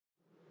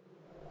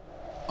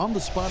On the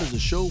Spot is a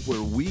show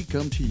where we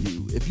come to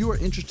you. If you are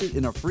interested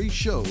in a free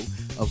show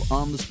of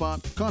On the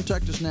Spot,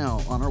 contact us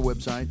now on our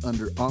website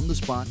under On the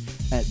Spot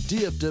at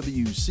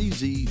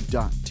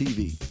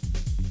DFWCZ.tv.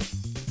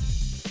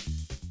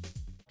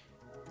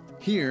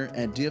 Here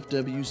at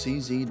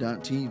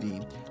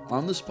DFWCZ.tv,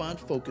 On the Spot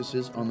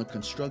focuses on the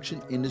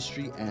construction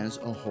industry as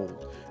a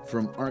whole,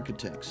 from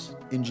architects,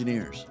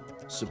 engineers,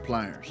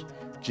 suppliers,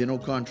 general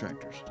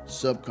contractors,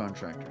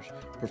 subcontractors,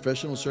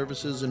 professional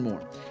services, and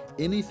more.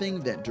 Anything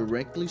that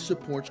directly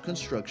supports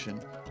construction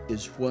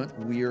is what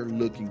we are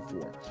looking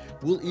for.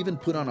 We'll even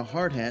put on a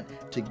hard hat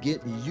to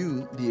get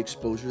you the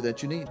exposure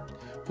that you need.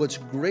 What's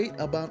great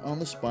about On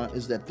the Spot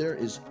is that there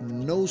is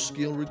no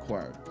skill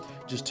required.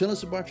 Just tell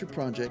us about your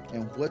project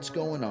and what's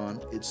going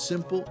on. It's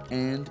simple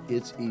and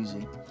it's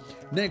easy.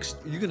 Next,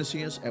 you're going to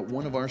see us at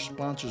one of our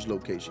sponsors'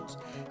 locations.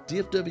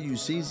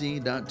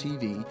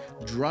 DFWCZ.tv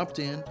dropped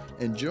in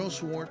and Gerald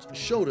Schwartz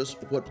showed us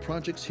what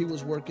projects he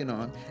was working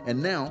on,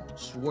 and now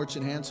Schwartz &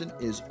 Hanson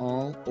is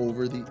all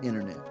over the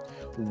internet.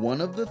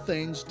 One of the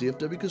things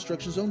DFW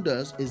Construction Zone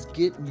does is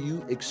get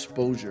you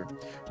exposure.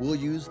 We'll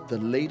use the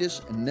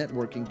latest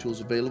networking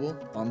tools available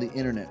on the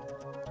internet.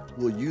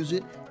 We'll use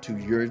it to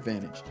your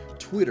advantage.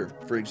 Twitter,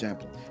 for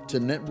example,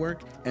 to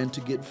network and to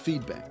get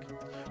feedback.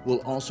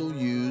 We'll also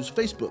use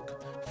Facebook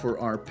for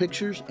our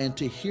pictures and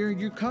to hear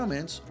your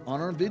comments on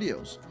our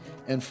videos.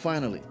 And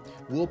finally,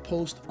 we'll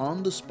post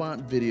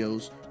on-the-spot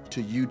videos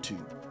to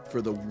YouTube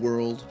for the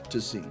world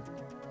to see.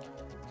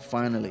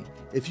 Finally,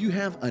 if you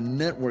have a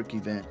network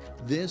event,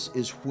 this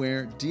is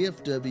where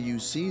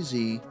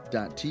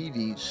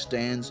DFWCZ.tv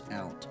stands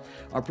out.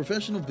 Our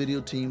professional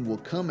video team will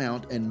come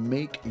out and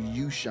make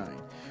you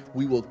shine.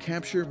 We will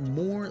capture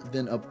more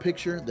than a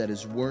picture that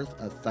is worth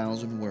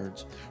 1,000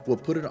 words. We'll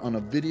put it on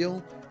a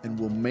video and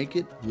we'll make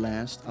it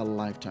last a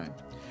lifetime.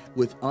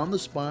 With On the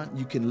Spot,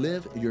 you can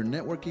live your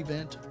network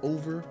event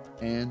over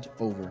and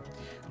over.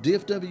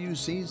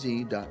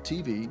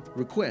 DFWCZ.tv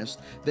requests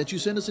that you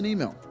send us an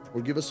email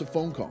or give us a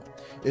phone call.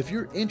 If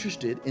you're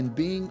interested in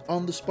being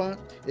on the spot,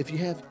 if you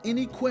have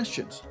any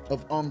questions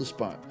of On the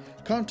Spot,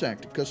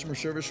 contact a customer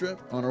service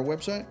rep on our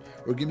website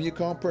or give me a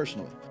call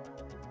personally.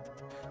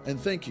 And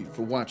thank you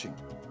for watching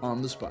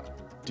On the Spot,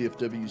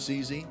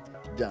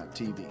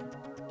 DFWCZ.tv.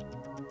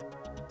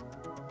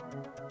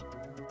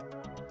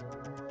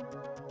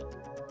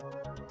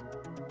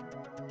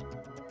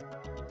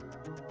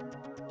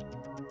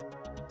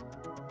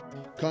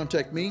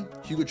 Contact me,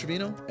 Hugo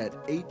Trevino, at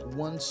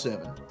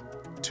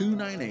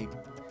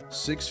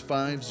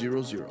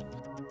 817-298-6500.